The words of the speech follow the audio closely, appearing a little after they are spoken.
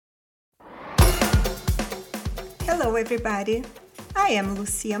Hello everybody, I am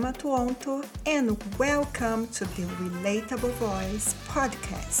Lucia Matuonto and welcome to the Relatable Voice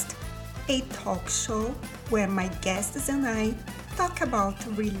podcast, a talk show where my guests and I talk about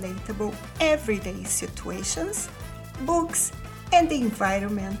relatable everyday situations, books, and the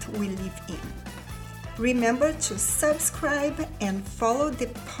environment we live in. Remember to subscribe and follow the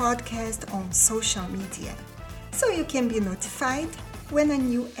podcast on social media so you can be notified when a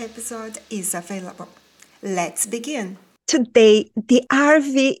new episode is available. Let's begin. Today, the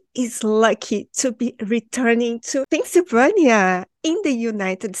RV is lucky to be returning to Pennsylvania in the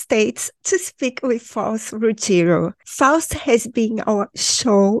United States to speak with Faust Ruggiero. Faust has been our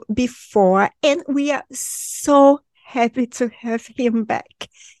show before, and we are so happy to have him back.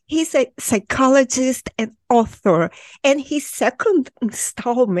 He's a psychologist and author, and his second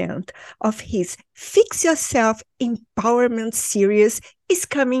installment of his Fix Yourself Empowerment series is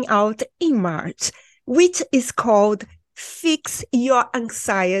coming out in March, which is called Fix Your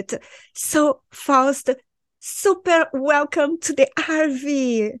Anxiety. So, Faust, super welcome to the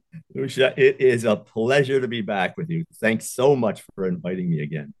RV. Lucia, it is a pleasure to be back with you. Thanks so much for inviting me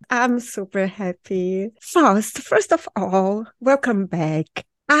again. I'm super happy. Faust, first of all, welcome back.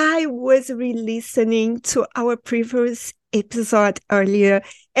 I was re-listening to our previous episode earlier,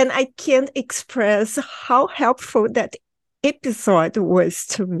 and I can't express how helpful that episode was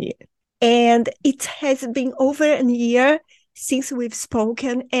to me. And it has been over a year since we've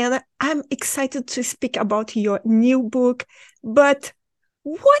spoken, and I'm excited to speak about your new book. But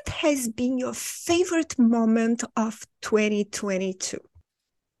what has been your favorite moment of 2022?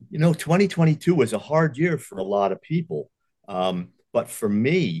 2022 was a hard year for a lot of people. But for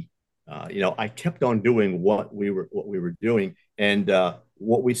me, I kept on doing what we were doing. And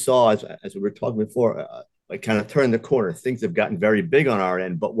what we saw, as we were talking before, like kind of turned the corner. Things have gotten very big on our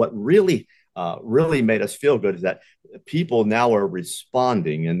end. But what really made us feel good is that people now are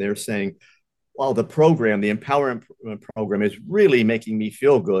responding and they're saying, well, the empowerment program is really making me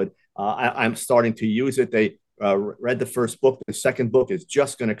feel good. I'm starting to use it. They read the first book. The second book is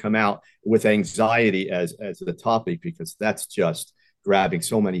just going to come out with anxiety as the topic, because that's just grabbing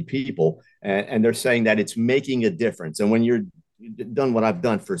so many people. And they're saying that it's making a difference. And when you're done what I've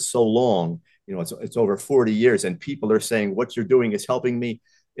done for so long, it's over 40 years, and people are saying what you're doing is helping me.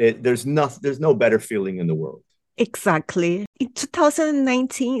 There's no better feeling in the world. Exactly. In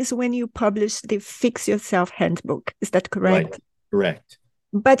 2019 is when you published the Fix Yourself Handbook. Is that correct? Right. Correct.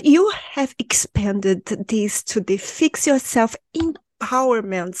 But you have expanded this to the Fix Yourself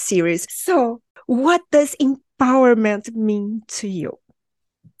Empowerment series. So what does empowerment mean to you?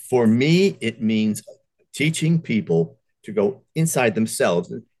 For me, it means teaching people to go inside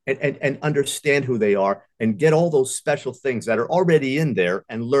themselves and understand who they are and get all those special things that are already in there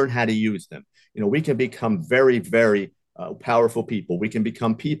and learn how to use them. We can become very, very powerful people. We can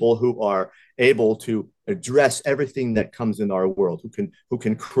become people who are able to address everything that comes in our world, who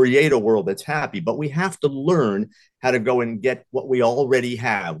can create a world that's happy. But we have to learn how to go and get what we already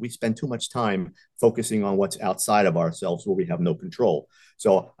have. We spend too much time focusing on what's outside of ourselves where we have no control.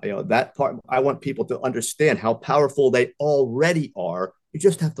 So that part, I want people to understand how powerful they already are. You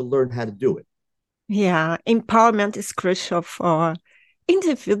just have to learn how to do it. Yeah, empowerment is crucial for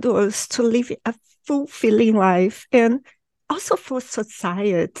individuals to live a fulfilling life and also for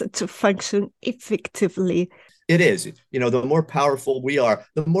society to function effectively. It is. The more powerful we are,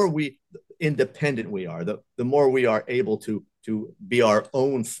 the more independent we are, the more we are able to be our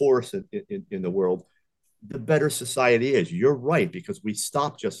own force in the world, the better society is. You're right, because we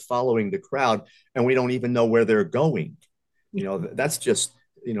stop just following the crowd and we don't even know where they're going. That's just,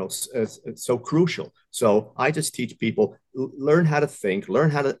 it's so crucial. So I just teach people, learn how to think,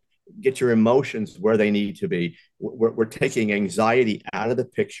 learn how to get your emotions where they need to be. We're taking anxiety out of the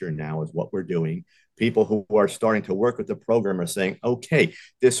picture now is what we're doing. People who are starting to work with the program are saying, okay,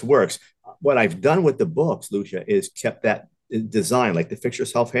 this works. What I've done with the books, Lucia, is kept that design, like the Fix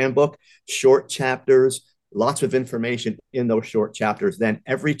Yourself Handbook, short chapters, lots of information in those short chapters. Then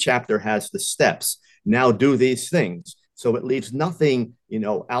every chapter has the steps. Now do these things. So it leaves nothing,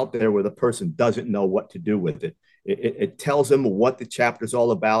 out there where the person doesn't know what to do with it. It tells them what the chapter is all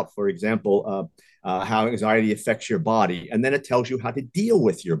about. For example, how anxiety affects your body. And then it tells you how to deal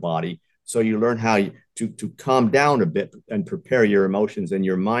with your body. So you learn how to calm down a bit and prepare your emotions and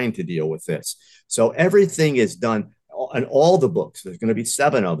your mind to deal with this. So everything is done. And all the books, there's going to be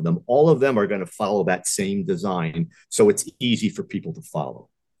 7 of them. All of them are going to follow that same design. So it's easy for people to follow.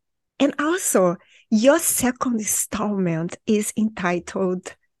 And also, your second installment is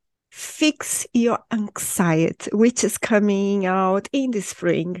entitled Fix Your Anxiety, which is coming out in the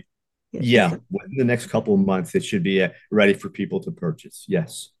spring. Yeah, within the next couple of months, it should be ready for people to purchase.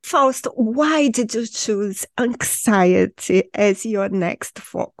 Yes. Faust, why did you choose anxiety as your next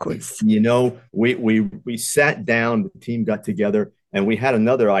focus? We sat down, the team got together, and we had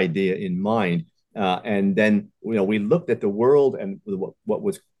another idea in mind. And then we looked at the world and what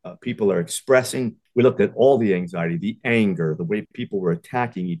was people are expressing. We looked at all the anxiety, the anger, the way people were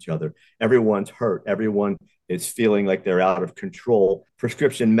attacking each other. Everyone's hurt. Everyone is feeling like they're out of control.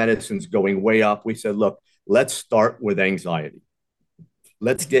 Prescription medicine's going way up. We said, look, let's start with anxiety.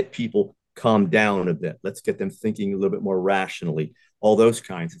 Let's get people calmed down a bit. Let's get them thinking a little bit more rationally, all those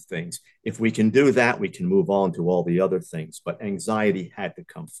kinds of things. If we can do that, we can move on to all the other things. But anxiety had to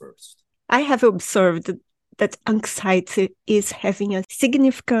come first. I have observed that anxiety is having a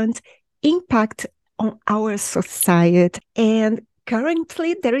significant impact on our society. And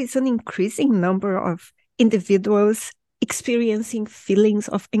currently, there is an increasing number of individuals experiencing feelings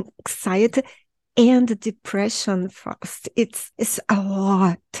of anxiety and depression first. It's a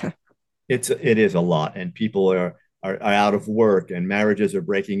lot. It is a lot, and people are out of work, and marriages are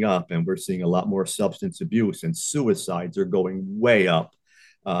breaking up, and we're seeing a lot more substance abuse, and suicides are going way up.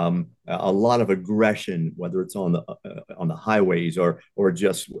 A lot of aggression, whether it's on the highways or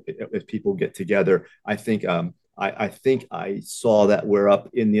just if people get together. I think I saw that we're up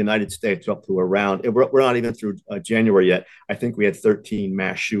in the United States up to around. We're not even through January yet. I think we had 13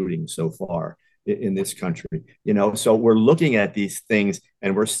 mass shootings so far in this country. So we're looking at these things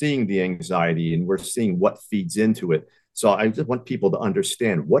and we're seeing the anxiety and we're seeing what feeds into it. So I just want people to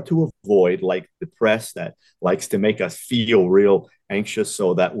understand what to avoid, like the press that likes to make us feel real anxious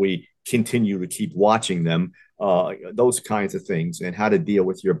so that we continue to keep watching them, those kinds of things, and how to deal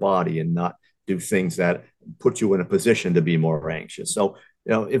with your body and not do things that put you in a position to be more anxious. So,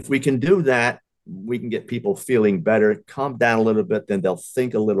 if we can do that, we can get people feeling better, calm down a little bit, then they'll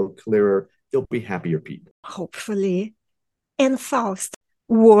think a little clearer. They'll be happier people. Hopefully. And Faust,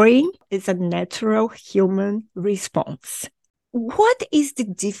 worrying is a natural human response. What is the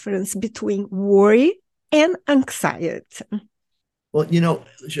difference between worry and anxiety? Well,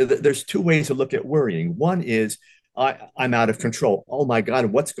 there's two ways to look at worrying. One is I'm out of control. Oh my God,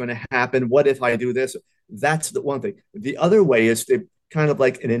 what's going to happen? What if I do this? That's the one thing. The other way is kind of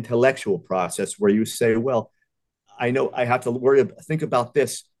like an intellectual process where you say, well, I know I have to think about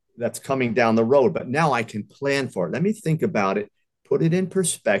this that's coming down the road, but now I can plan for it. Let me think about it, put it in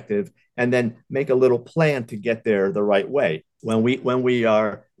perspective, and then make a little plan to get there the right way. When we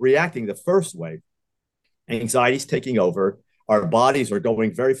are reacting the first way, anxiety is taking over. Our bodies are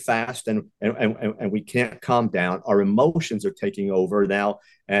going very fast and we can't calm down. Our emotions are taking over now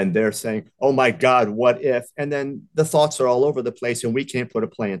and they're saying, oh my God, what if? And then the thoughts are all over the place and we can't put a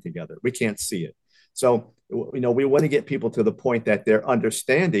plan together. We can't see it. So, we want to get people to the point that they're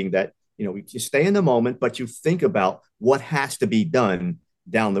understanding that, you stay in the moment, but you think about what has to be done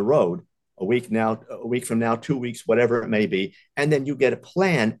down the road, a week from now, 2 weeks, whatever it may be. And then you get a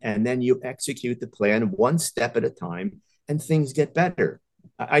plan and then you execute the plan one step at a time and things get better.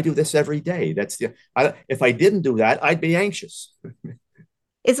 I do this every day. If I didn't do that, I'd be anxious.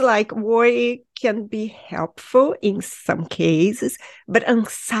 It's like worry can be helpful in some cases, but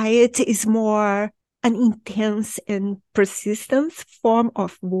anxiety is more an intense and persistent form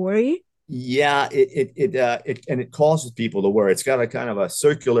of worry. Yeah, it causes people to worry. It's got a kind of a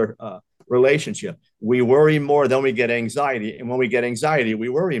circular relationship. We worry more, then we get anxiety, and when we get anxiety, we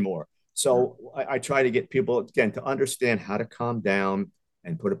worry more. So I try to get people again to understand how to calm down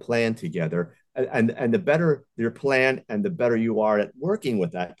and put a plan together. And the better your plan and the better you are at working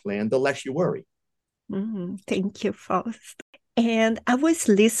with that plan, the less you worry. Thank you, Faust. And I was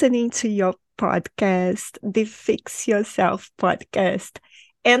listening to your podcast, the Fix Yourself podcast,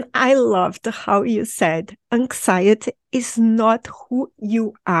 and I loved how you said anxiety is not who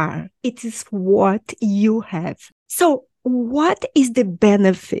you are. It is what you have. So what is the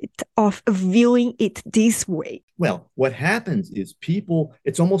benefit of viewing it this way? Well, what happens is people,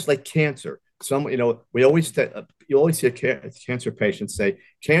 it's almost like cancer. You always hear cancer patients say,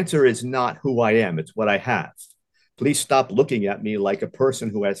 cancer is not who I am, it's what I have. Please stop looking at me like a person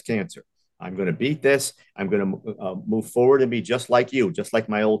who has cancer. I'm going to beat this. I'm going to move forward and be just like you, just like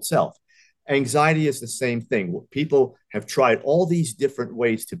my old self. Anxiety is the same thing. People have tried all these different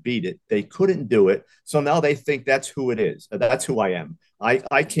ways to beat it. They couldn't do it. So now they think that's who it is. That's who I am.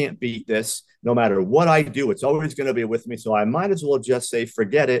 I can't beat this. No matter what I do, it's always going to be with me. So I might as well just say,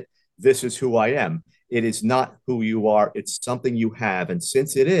 forget it. This is who I am. It is not who you are. It's something you have. And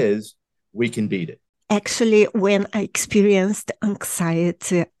since it is, we can beat it. Actually, when I experienced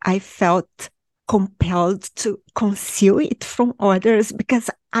anxiety, I felt compelled to conceal it from others because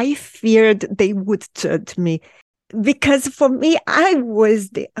I feared they would judge me. Because for me, I was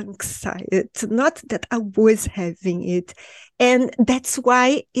the anxiety, not that I was having it. And that's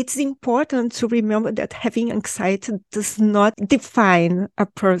why it's important to remember that having anxiety does not define a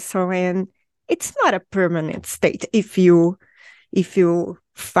person, and it's not a permanent state if you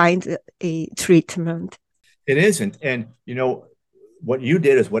find a treatment. It isn't. And, what you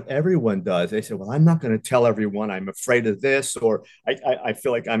did is what everyone does. They said, well, I'm not going to tell everyone I'm afraid of this, or I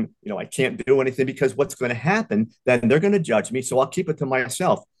feel like I can't do anything because what's going to happen, then they're going to judge me. So I'll keep it to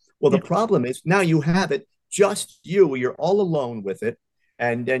myself. Well, the problem is now you have it, just you're all alone with it.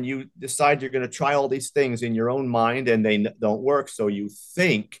 And then you decide you're going to try all these things in your own mind and they don't work. So you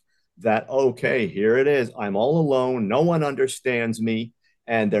think that, okay, here it is. I'm all alone. No one understands me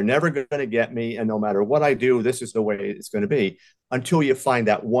and they're never going to get me. And no matter what I do, this is the way it's going to be, until you find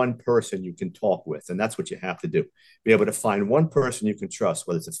that one person you can talk with. And that's what you have to do. Be able to find one person you can trust,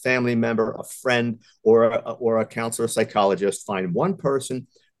 whether it's a family member, a friend, or a counselor, a psychologist. Find one person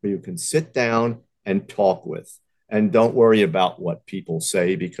who you can sit down and talk with. And don't worry about what people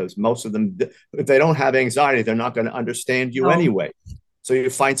say, because most of them, if they don't have anxiety, they're not going to understand you anyway. So you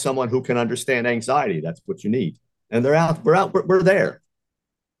find someone who can understand anxiety. That's what you need. And we're there.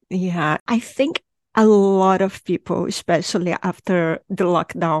 Yeah, I think a lot of people, especially after the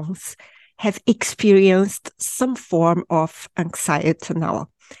lockdowns, have experienced some form of anxiety now.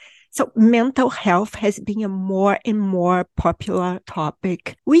 So mental health has been a more and more popular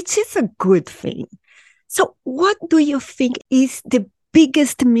topic, which is a good thing. So what do you think is the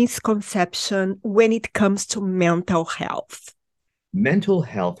biggest misconception when it comes to mental health? Mental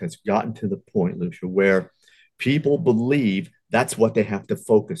health has gotten to the point, Lucia, where people believe that's what they have to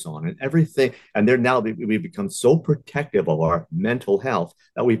focus on, and everything. And we've become so protective of our mental health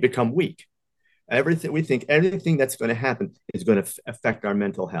that we've become weak. We think everything that's going to happen is going to affect our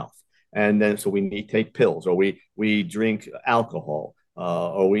mental health. And then so we need to take pills, or we drink alcohol,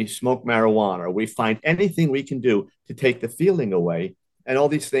 or we smoke marijuana, or we find anything we can do to take the feeling away. And all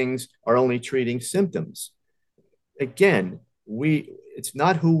these things are only treating symptoms. Again, it's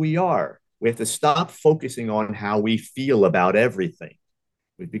not who we are. We have to stop focusing on how we feel about everything.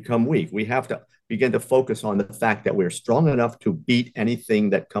 We've become weak. We have to begin to focus on the fact that we're strong enough to beat anything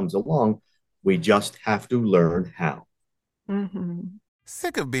that comes along. We just have to learn how. Mm-hmm.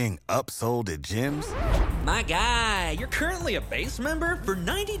 Sick of being upsold at gyms? My guy, you're currently a base member? For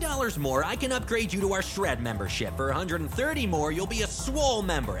 $90 more, I can upgrade you to our Shred membership. For $130 more, you'll be a Swole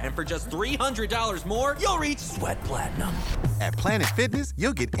member. And for just $300 more, you'll reach Sweat Platinum. At Planet Fitness,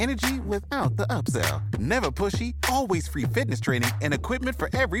 you'll get energy without the upsell. Never pushy, always free fitness training and equipment for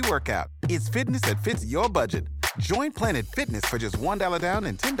every workout. It's fitness that fits your budget. Join Planet Fitness for just $1 down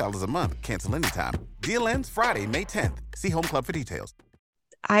and $10 a month. Cancel anytime. Deal ends Friday, May 10th. See Home Club for details.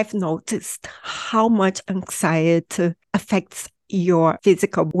 I've noticed how much anxiety affects your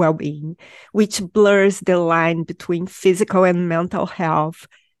physical well-being, which blurs the line between physical and mental health.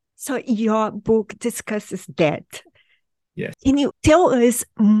 So your book discusses that. Yes. Can you tell us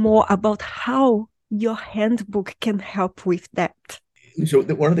more about how your handbook can help with that? So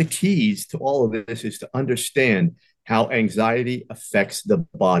one of the keys to all of this is to understand how anxiety affects the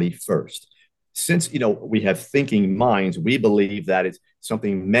body first. Since, we have thinking minds, we believe that it's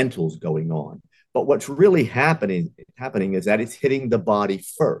something mental's going on. But what's really happening is that it's hitting the body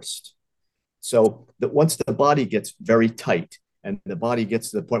first. So that once the body gets very tight and the body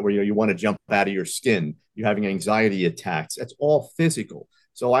gets to the point where you want to jump out of your skin, you're having anxiety attacks, that's all physical.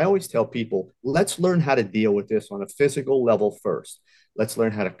 So I always tell people, let's learn how to deal with this on a physical level first. Let's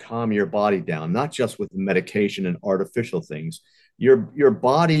learn how to calm your body down, not just with medication and artificial things. Your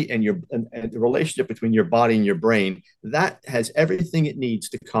body and the relationship between your body and your brain, that has everything it needs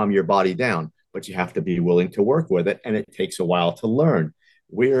to calm your body down, but you have to be willing to work with it, and it takes a while to learn.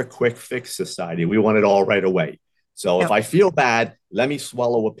 We're a quick fix society. We want it all right away. So if I feel bad, let me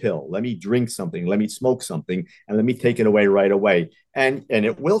swallow a pill, let me drink something, let me smoke something, and let me take it away right away. And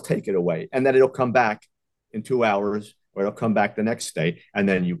it will take it away, and then it'll come back in 2 hours, or it'll come back the next day, and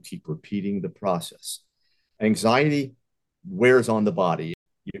then you keep repeating the process. Anxiety wears on the body.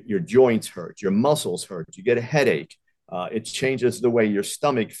 Your joints hurt, your muscles hurt, you get a headache. It changes the way your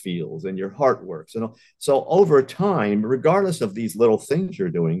stomach feels and your heart works. And so over time, regardless of these little things you're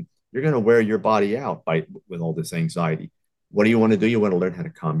doing, you're going to wear your body out with all this anxiety. What do you want to do? You want to learn how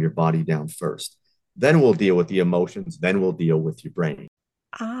to calm your body down first. Then we'll deal with the emotions. Then we'll deal with your brain.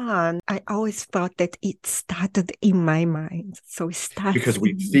 I always thought that it started in my mind. So it starts because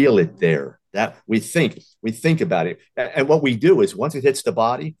we feel it there. That we think about it. And what we do is once it hits the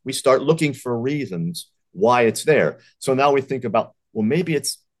body, we start looking for reasons why it's there. So now we think about, well, maybe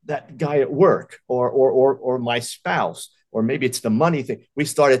it's that guy at work, or my spouse, or maybe it's the money thing. We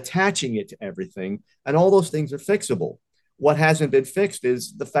start attaching it to everything, and all those things are fixable. What hasn't been fixed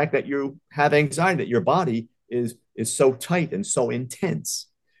is the fact that you have anxiety, that your body is so tight and so intense.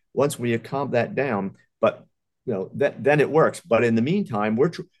 Once we calm that down, but then it works. But in the meantime,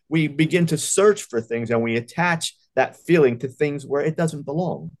 we begin to search for things, and we attach that feeling to things where it doesn't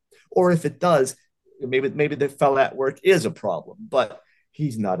belong. Or if it does, maybe the fella at work is a problem, but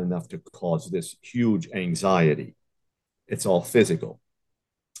he's not enough to cause this huge anxiety. It's all physical.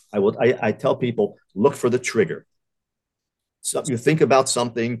 I tell people, look for the trigger. So you think about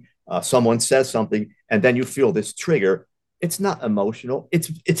something, someone says something, and then you feel this trigger. It's not emotional.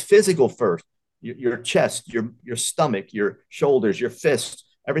 It's physical first. Your chest, your stomach, your shoulders, your fists,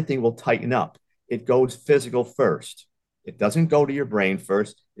 everything will tighten up. It goes physical first. It doesn't go to your brain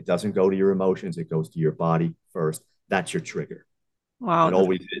first. It doesn't go to your emotions. It goes to your body first. That's your trigger. Wow. It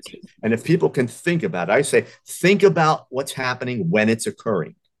always is. And if people can think about it, I say, think about what's happening when it's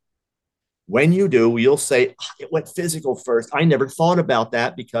occurring. When you do, you'll say, it went physical first. I never thought about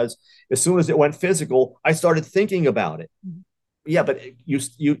that, because as soon as it went physical, I started thinking about it. Mm-hmm. Yeah, but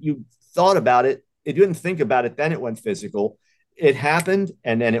you thought about it. You didn't think about it. Then it went physical. It happened,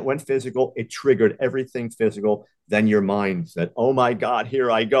 and then it went physical. It triggered everything physical. Then your mind said, oh my God,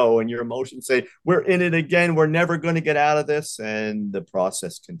 here I go. And your emotions say, we're in it again. We're never going to get out of this. And the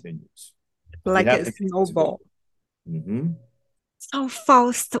process continues. Like a snowball. Mm-hmm. So,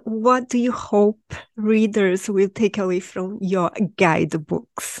 Faust, what do you hope readers will take away from your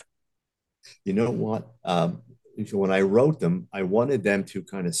guidebooks? You know what? So when I wrote them, I wanted them to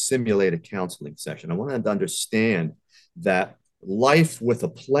kind of simulate a counseling session. I wanted them to understand that life with a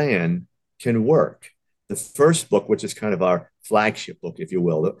plan can work. The first book, which is kind of our flagship book, if you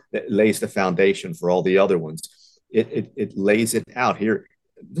will, that lays the foundation for all the other ones. It lays it out here.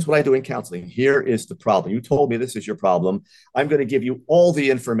 This is what I do in counseling. Here is the problem. You told me this is your problem. I'm going to give you all the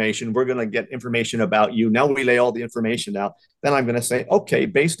information. We're going to get information about you. Now we lay all the information out. Then I'm going to say, okay,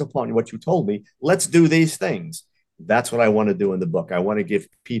 based upon what you told me, let's do these things. That's what I want to do in the book. I want to give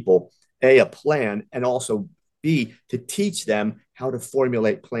people a plan, and also B, to teach them how to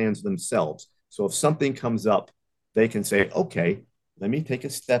formulate plans themselves. So if something comes up, they can say, okay, let me take a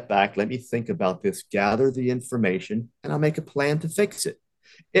step back. Let me think about this, gather the information, and I'll make a plan to fix it.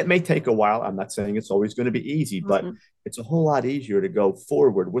 It may take a while. I'm not saying it's always going to be easy, but it's a whole lot easier to go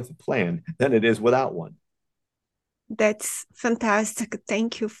forward with a plan than it is without one. That's fantastic.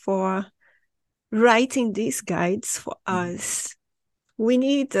 Thank you for writing these guides for us.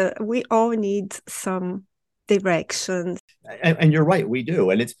 We all need some direction. And you're right, we do.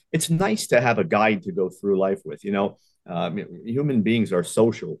 And it's nice to have a guide to go through life with. Human beings are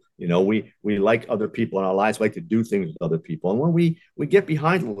social. We like other people in our lives, like to do things with other people. And when we get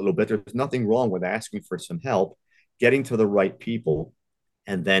behind a little bit, there's nothing wrong with asking for some help, getting to the right people,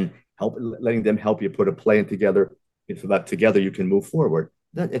 and then letting them help you put a plan together, so that together you can move forward.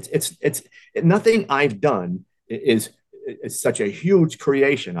 It's nothing I've done is such a huge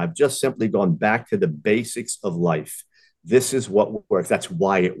creation. I've just simply gone back to the basics of life. This is what works. That's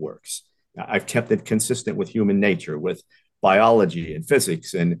why it works. I've kept it consistent with human nature, with biology and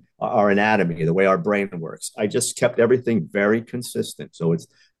physics and our anatomy, the way our brain works. I just kept everything very consistent. So it's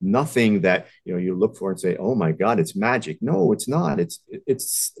nothing that you look for and say, oh my God, it's magic. No, it's not.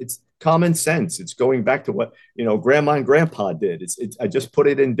 It's common sense. It's going back to what grandma and grandpa did. I just put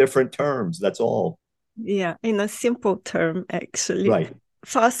it in different terms. That's all. Yeah, in a simple term, actually. Right.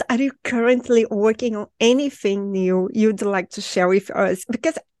 Faust, are you currently working on anything new you'd like to share with us?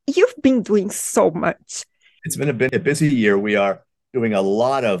 Because you've been doing so much. It's been a busy year. We are doing a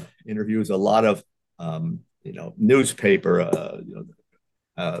lot of interviews, a lot of newspaper,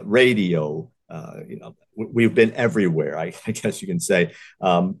 radio. We've been everywhere. I guess you can say.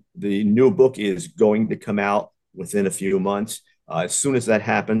 The new book is going to come out within a few months. As soon as that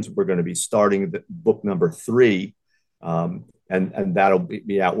happens, we're going to be starting the book number 3, and that'll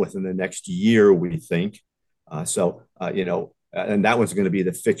be out within the next year, we think. And that one's going to be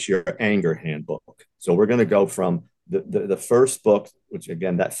the Fix Your Anger Handbook. So we're going to go from the first book, which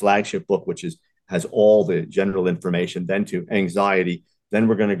again, that flagship book, which has all the general information, then to anxiety. Then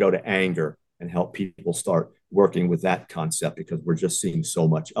we're going to go to anger and help people start working with that concept, because we're just seeing so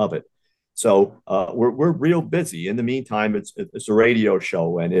much of it. So we're real busy. In the meantime, it's a radio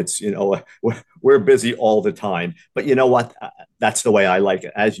show, and it's we're busy all the time. But you know what? That's the way I like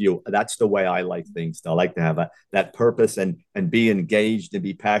it. That's the way I like things. I like to have that purpose and be engaged and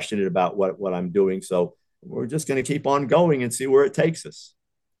be passionate about what I'm doing. So we're just going to keep on going and see where it takes us.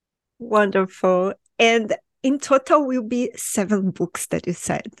 Wonderful. And in total will be 7 books that you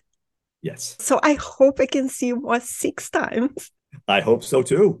said. Yes. So I hope I can see you more 6 times. I hope so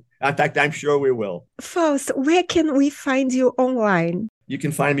too. In fact, I'm sure we will. Faust, where can we find you online? You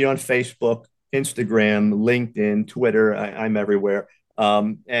can find me on Facebook, Instagram, LinkedIn, Twitter. I'm everywhere.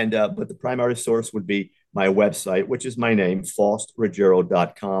 But the primary source would be my website, which is my name,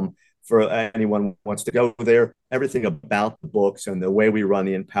 faustruggiero.com. For anyone who wants to go there, everything about the books and the way we run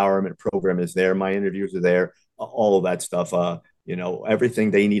the empowerment program is there. My interviews are there, all of that stuff. Everything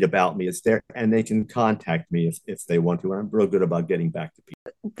they need about me is there, and they can contact me if they want to. And I'm real good about getting back to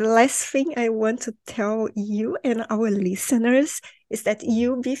people. The last thing I want to tell you and our listeners is that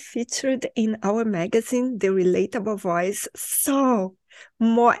you'll be featured in our magazine, The Relatable Voice. So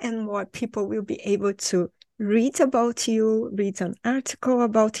more and more people will be able to read about you, read an article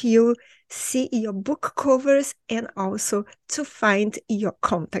about you, see your book covers, and also to find your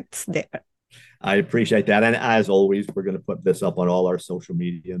contacts there. I appreciate that. And as always, we're going to put this up on all our social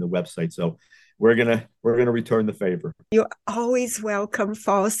media and the website. So we're gonna return the favor. You're always welcome,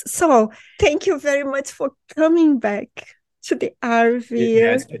 Faust. So thank you very much for coming back to the RV.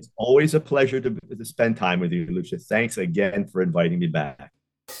 Yes, it's always a pleasure to spend time with you, Lucia. Thanks again for inviting me back.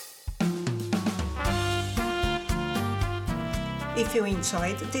 If you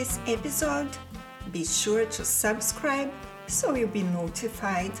enjoyed this episode, be sure to subscribe so you'll be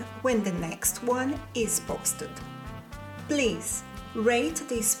notified when the next one is posted. Please rate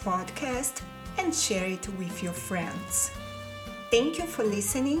this podcast and share it with your friends. Thank you for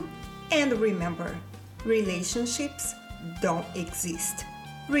listening, and remember, relationships don't exist.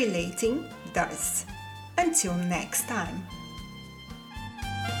 Relating does. Until next time.